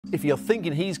If you're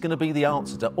thinking he's going to be the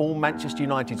answer to all Manchester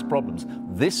United's problems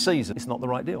this season, it's not the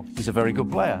right deal. He's a very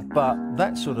good player, but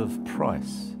that sort of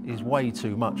price is way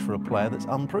too much for a player that's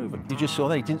unproven. You just saw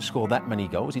that he didn't score that many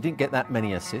goals, he didn't get that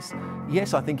many assists.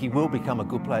 Yes, I think he will become a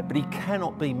good player, but he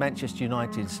cannot be Manchester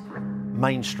United's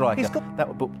main striker. That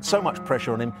would put so much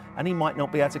pressure on him, and he might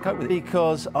not be able to cope with it,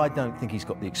 because I don't think he's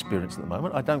got the experience at the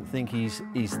moment. I don't think he's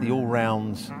the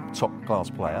all-round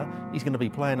top-class player. He's going to be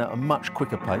playing at a much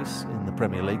quicker pace in the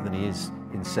Premier League than he is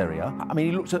in Serie A. I mean,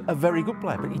 he looked a very good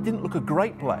player, but he didn't look a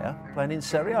great player playing in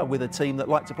Serie A with a team that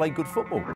liked to play good football.